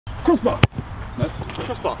Crossbar. No.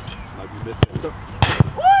 Crossbar. No, you missed it.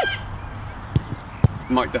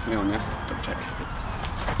 Mic definitely on, yeah? Double check.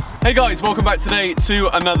 Hey guys, welcome back today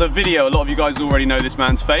to another video. A lot of you guys already know this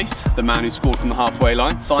man's face, the man who scored from the halfway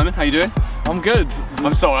line. Simon, how you doing? I'm good.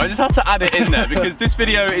 I'm sorry, I just had to add it in there because this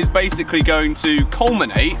video is basically going to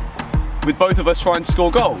culminate with both of us trying to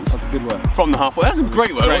score goals. That's a good word. From the halfway. That's a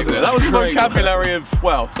great word, wasn't it? That was a vocabulary of,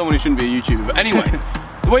 well, someone who shouldn't be a YouTuber. But anyway,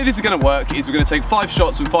 the way this is going to work is we're going to take 5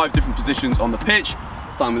 shots from 5 different positions on the pitch,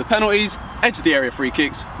 starting with the penalties, edge of the area free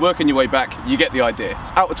kicks, working your way back, you get the idea.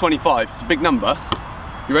 It's out of 25, it's a big number.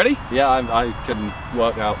 You ready? Yeah, I can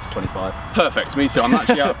work out to 25. Perfect, me too. I'm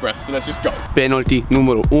actually out of breath, so let's just go. Penalty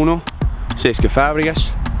número 1, Cesc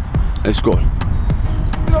Fábregas. Let's go.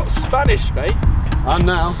 You're not Spanish, mate. I'm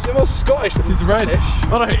now. You're more Scottish than Spanish.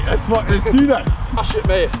 Alright, let's do this. Hush it,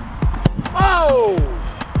 mate. Oh!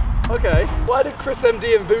 Okay. Why did Chris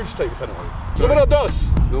MD and Vooch take the penalties? Número 2.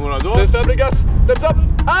 Número 2. Cesc Fábregas steps up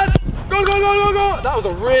and go, go, go, go, go! That was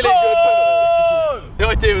a really good penalty. The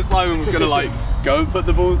idea was Simon was going to like go and put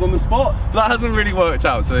the balls on the spot, but that hasn't really worked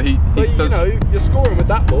out, so he does. You know, you're scoring with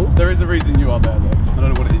that ball. There is a reason you are there though. I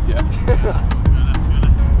don't know what it is yet.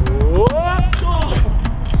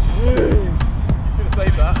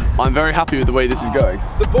 I'm very happy with the way this is going.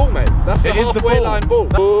 It's the ball, mate. That's the halfway line ball.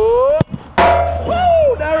 Woo!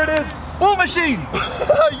 There it is. Ball machine!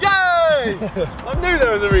 Yay! I knew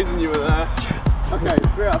there was a reason you were there. Okay,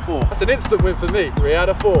 3 out of 4. That's an instant win for me. 3 out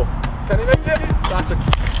of 4. Can he make it? That's a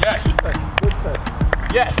yes. Good play.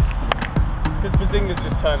 Yes. Because Bazinga's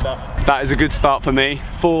just turned up. That is a good start for me.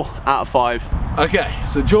 4 out of 5. Okay,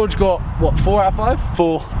 so George got what? 4 out of 5?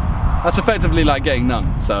 4. That's effectively like getting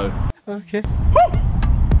none. So. Okay. Woo!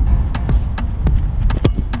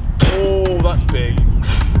 Oh, that's big.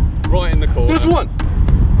 Right in the corner. There's one.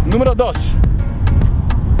 Número 2.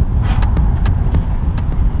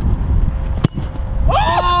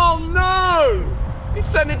 Oh no! He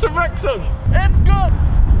sent it to Wrexham. It's good.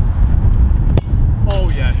 Oh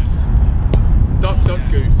yes. Duck, duck,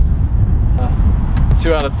 goose.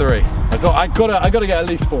 2 out of 3. I gotta get at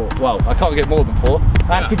least 4. Well, I can't get more than 4.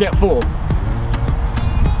 I have to get 4.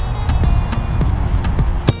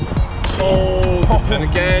 Oh, and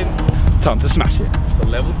again. Time to smash it. To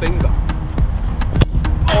level things up.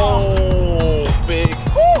 Oh, big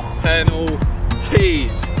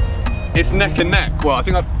penalties. It's neck and neck. Well, I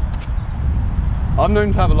think I'm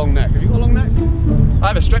known to have a long neck. Have you got a long neck? I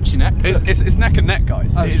have a stretchy neck. It's neck and neck,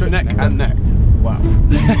 guys. It is neck and neck. Wow.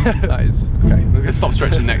 That is, okay, we're gonna stop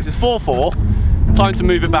stretching necks. It's 4-4. Time to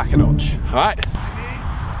move it back a notch. All right.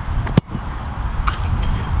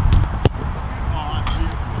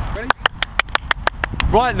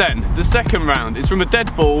 Right then, the second round is from a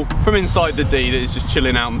dead ball from inside the D that is just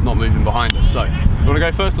chilling out, not moving behind us. So, do you want to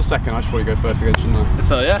go first or second? I should probably go first again, shouldn't I?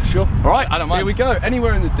 So yeah, sure. All right, I don't mind. Here we go.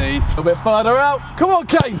 Anywhere in the D. A little bit further out. Come on,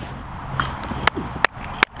 Kane.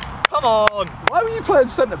 Come on. Why were you playing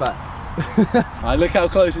centre back? Right, look how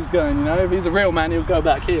close he's going. You know, if he's a real man, he'll go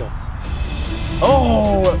back here.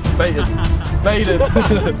 Oh, baited. Baited.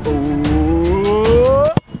 Ooh.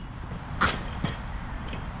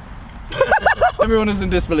 Everyone is in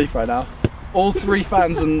disbelief right now. All 3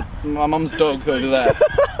 fans and my mum's dog over there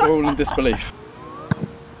are all in disbelief.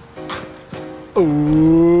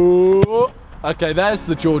 Ooh. Okay, there's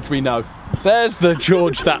the George we know. There's the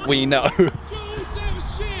George that we know.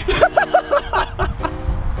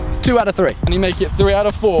 2 out of 3. And you make it 3 out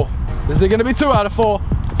of 4. Is it going to be 2 out of 4?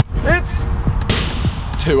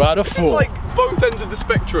 It's 2 out of 4. It's like both ends of the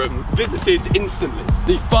spectrum visited instantly.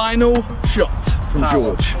 The final shot from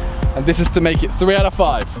George. And this is to make it 3 out of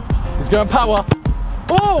 5. He's going power.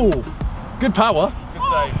 Oh! Good power. Good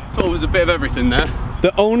save. So it was a bit of everything there.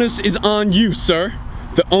 The onus is on you, sir.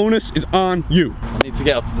 The onus is on you. I need to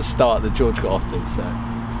get off to the start that George got off to, so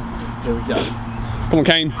here we go. Come on,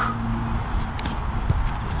 Kane.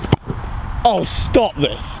 Oh, stop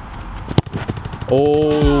this.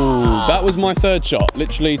 Oh, that was my 3rd shot,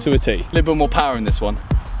 literally to a T. A little bit more power in this one.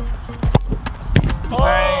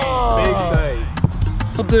 Oh. Big save.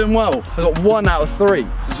 Not doing well. I got 1 out of 3.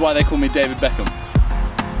 This is why they call me David Beckham.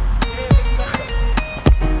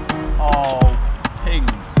 Oh, ping.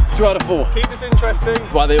 2 out of 4. Keep this interesting.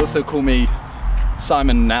 Why they also call me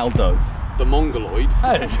Simon Naldo. The Mongoloid.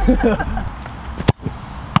 Hey.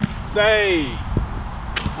 Say,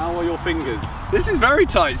 how are your fingers? This is very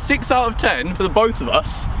tight. 6 out of 10 for the both of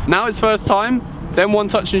us. Now it's first time, then 1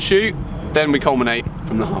 touch and shoot, then we culminate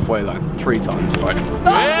from the halfway line 3 times, right?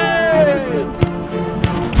 Yay!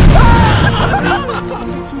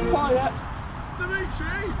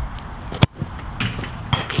 Dimitri!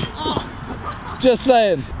 Just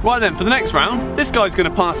saying. Right then, for the next round, this guy's going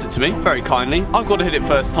to pass it to me very kindly. I've got to hit it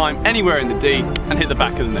first time anywhere in the D and hit the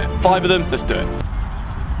back of the net. 5 of them, let's do it.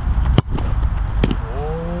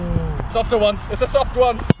 Oh. Softer one, it's a soft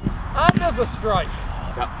one. And there's a strike.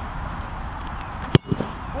 Yep.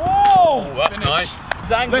 Whoa! That's nice.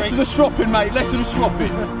 Less of the stropping, mate, less of the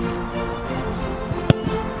stropping. Oh,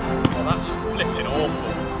 that's flipping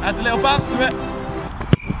awful. Adds a little bounce to it.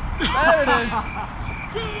 There it is.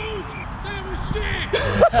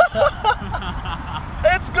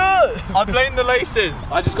 It's good! I blame the laces.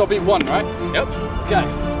 I just got to beat 1, right? Yep. Okay.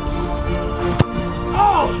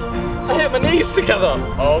 Oh! I hit my knees together.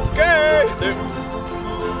 Okay.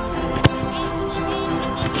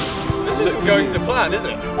 This isn't going to plan, is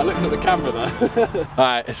it? I looked at the camera there.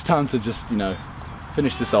 Alright, it's time to just, you know,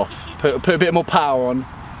 finish this off. Put a bit more power on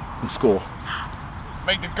and score.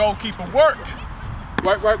 Make the goalkeeper work.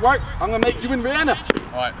 Work. I'm going to make you in Vienna.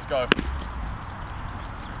 Alright, let's go.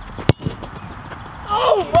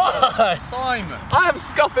 Oh my! Simon! I am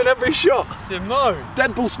scuffing every shot. Simone!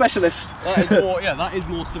 Dead ball specialist. That is more, yeah, that is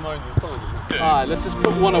more Simone than Simon. Alright, let's just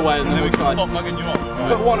put 1 away and then we we'll can try. stop mugging you off.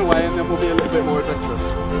 Right. Put 1 away and then we'll be a little bit more adventurous.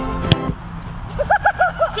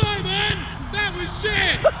 Simon! That was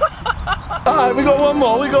shit! Alright, we got one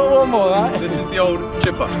more, right? This is the old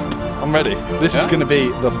chipper. I'm ready. This is going to be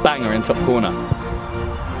the banger in top corner.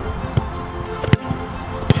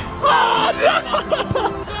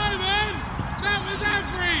 Simon! That was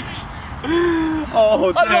average!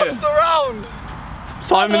 Oh dear. I lost the round!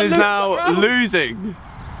 Simon is now losing.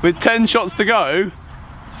 With 10 shots to go,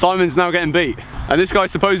 Simon's now getting beat. And this guy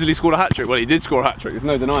supposedly scored a hat-trick. Well, he did score a hat-trick, there's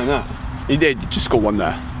no denying that. He did just score 1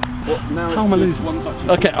 there. How am I losing?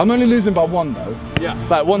 Okay, I'm only losing by 1 though. Yeah.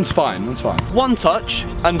 Like, one's fine. 1 touch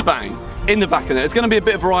and bang. In the back of there. It's going to be a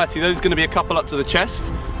bit of variety though. There's going to be a couple up to the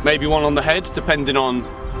chest, maybe 1 on the head, depending on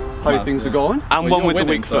how things are going. And Well, 1 with the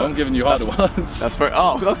winning, weak so foot. I'm giving you harder ones. That's very.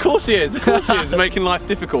 Oh, of course he is. Of course he is. Making life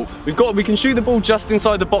difficult. We can shoot the ball just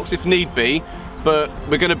inside the box if need be, but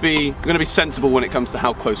we're going to be sensible when it comes to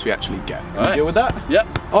how close we actually get. Can you deal with that? Yep.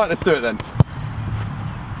 All right, let's do it then.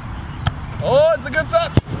 Oh, it's a good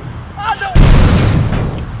touch. Ah, no.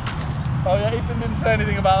 Oh yeah, Ethan didn't say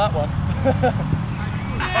anything about that one.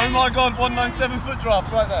 Oh my God! 197 foot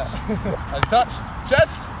draft right there. Nice touch.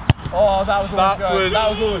 Chest. Oh, that was all. That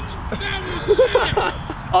was all.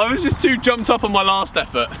 I was just too jumped up on my last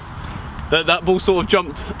effort. That ball sort of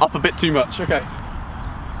jumped up a bit too much. Okay.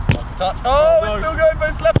 That's a touch. Oh, no. It's still going for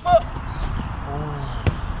his left foot.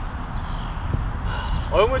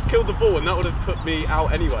 I almost killed the ball and that would have put me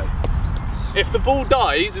out anyway. If the ball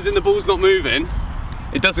dies, as in the ball's not moving,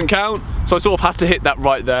 it doesn't count. So I sort of had to hit that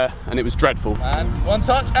right there and it was dreadful. And 1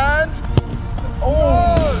 touch and...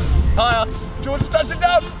 Oh! Higher. George touched it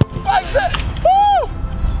down. Bangs it. Woo!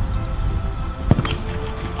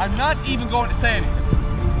 I'm not even going to say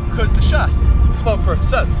anything because the shot spoke for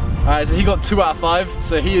itself. Alright, so he got 2 out of 5.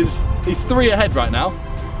 So he's 3 ahead right now.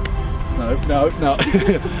 No.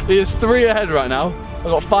 He is 3 ahead right now. I've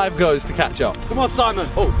got 5 goes to catch up. Come on, Simon.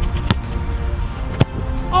 Oh!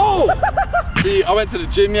 See, I went to the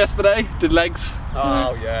gym yesterday, did legs.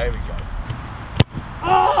 Oh yeah, here we go.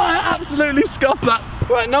 Oh, I absolutely scuffed that.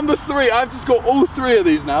 Right, number 3, I have to score all 3 of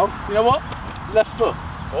these now. You know what? Left foot.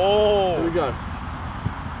 Oh! Here we go.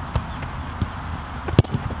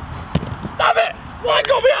 Damn it! Why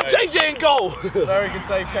got me up JJ in goal? Very good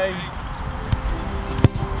save, Kane.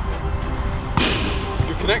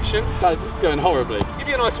 Good connection. Guys, this is going horribly. Give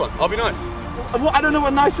you a nice one. I'll be nice. What? I don't know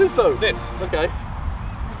what nice is though. This. Okay.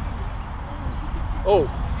 Oh,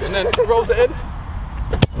 and then rolls it in.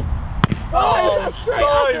 Oh,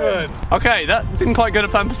 Simon! Okay, that didn't quite go to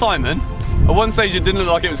plan for Simon. At one stage it didn't look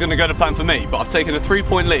like it was going to go to plan for me, but I've taken a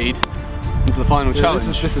 3-point lead into the final challenge.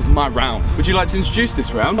 This is my round. Would you like to introduce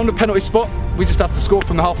this round? On the penalty spot, we just have to score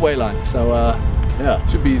from the halfway line. So yeah,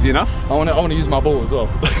 should be easy enough. I want to use my ball as well.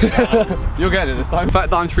 You're getting it this time. The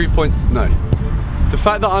fact that I'm 3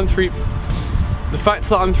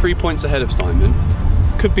 points ahead of Simon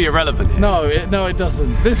could be irrelevant here. No, it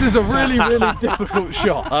doesn't. This is a really difficult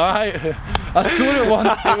shot. All right, I scored it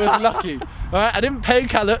once. It was lucky. All right, I didn't pay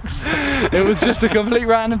Calux. It was just a complete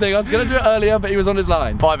random thing. I was gonna do it earlier, but he was on his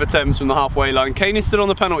line. 5 attempts from the halfway line. Kane is still on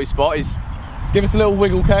the penalty spot. Give us a little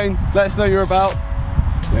wiggle, Kane. Let us know you're about.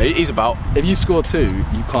 Yeah, he's about. If you score 2,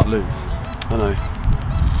 you can't lose. I know.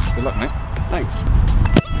 Good luck, mate. Thanks.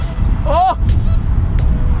 Oh!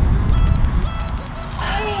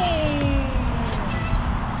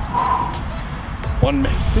 One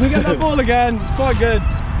miss. Can we get that ball again? Quite good.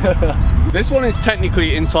 This one is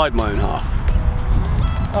technically inside my own half.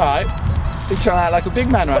 Alright. You're trying to act like a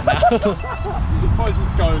big man right now. If I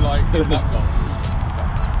just go like in that goal.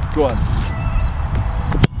 Go on.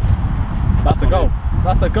 That's a goal.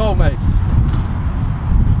 That's a goal, mate.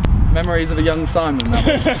 Memories of a young Simon.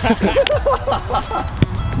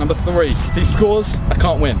 Number 3. If he scores, I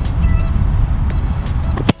can't win.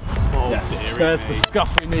 Oh, Yes. There's the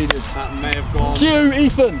scuff we needed. that may have gone. Cue,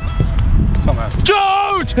 Ethan. Come on.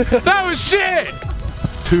 George! That was shit!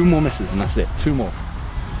 2 more misses and that's it. 2 more.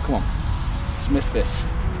 Come on. Just miss this.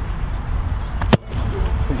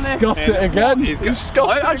 He scuffed it again. He's He scuffed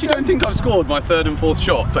I it actually again. don't think I've scored my 3rd and 4th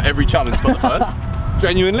shot for every challenge but the first.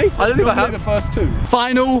 Genuinely, I don't think I have. The first 2.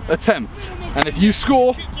 Final attempt. And if you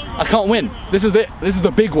score, I can't win. This is it. This is the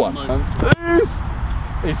big one.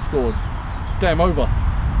 He scored. Game over.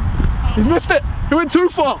 He's missed it. He went too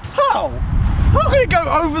far. How? How can it go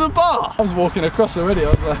over the bar? I was walking across already. I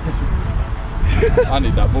was like, I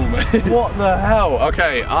need that ball, mate. What the hell?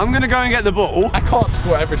 Okay, I'm gonna go and get the ball. I can't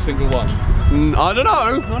score every single one. I don't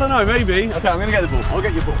know, maybe. Okay, I'm gonna get the ball. I'll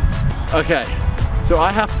get your ball. Okay, so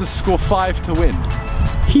I have to score 5 to win.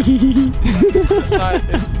 Like,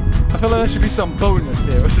 I feel like there should be some bonus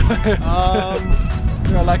here or something.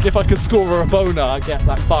 You know, like if I could score a boner, I get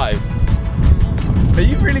like 5. Are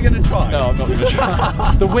you really gonna try? No, I'm not gonna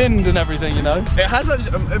try. The wind and everything, you know? It has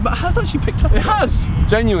actually picked up. It has!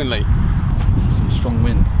 Genuinely. Some strong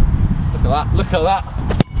wind. Look at that, look at that.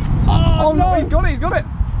 Oh no, he's got it, he's got it.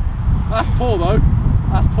 That's poor though.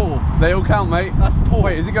 That's poor. They all count, mate. That's poor.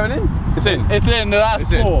 Wait, is it going in? It's in. It's in, that's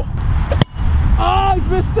It's in. poor. Ah, he's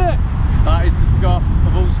missed it! That is the scuff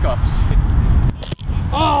of all scuffs.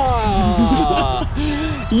 Ah!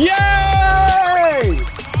 Yay!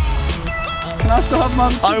 Can I still have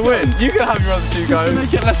mine? I win. You can have your other 2 goes.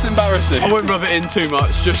 Make it less embarrassing. I won't rub it in too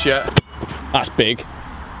much just yet. That's big.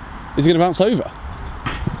 Is it going to bounce over?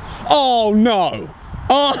 Oh no!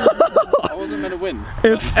 Oh! I wasn't meant to win.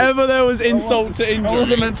 If ever there was insult to I wasn't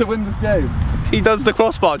injury, meant to win this game. he does the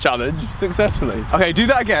crossbar challenge successfully. Okay, do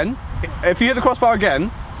that again. If you hit the crossbar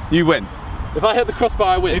again, you win. If I hit the crossbar,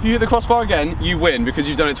 I win. If you hit the crossbar again, you win because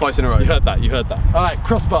you've done it twice in a row. You heard that, you heard that. All right,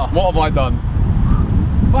 crossbar. What have I done?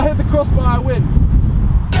 If I hit the crossbar, I win.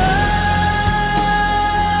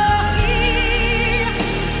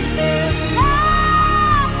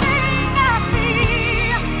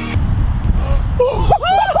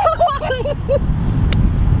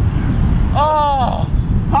 Oh!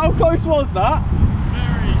 How close was that?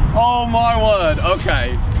 Very. Oh my word,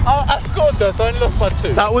 okay. I scored though, so I only lost by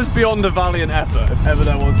 2. That was beyond a valiant effort, if ever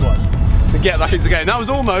there was one, to get back into the game. That was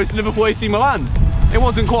almost Liverpool AC Milan. It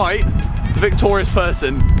wasn't quite. The victorious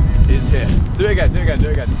person is here. Do it again, do it again, do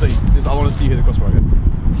it again, please. Just, I want to see you hit the crossbar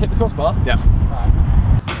again. Hit the crossbar? Yeah.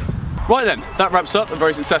 Alright. Right then, that wraps up a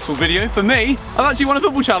very successful video. For me, I've actually won a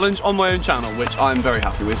football challenge on my own channel, which I'm very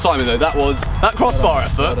happy with. Simon though, that crossbar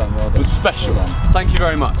effort well done. was special. Well done. Thank you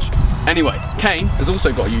very much. Anyway, Kane has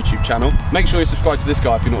also got a YouTube channel. Make sure you subscribe to this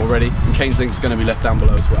guy if you're not already, and Kane's link's going to be left down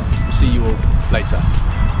below as well. We'll see you all later.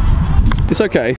 It's okay.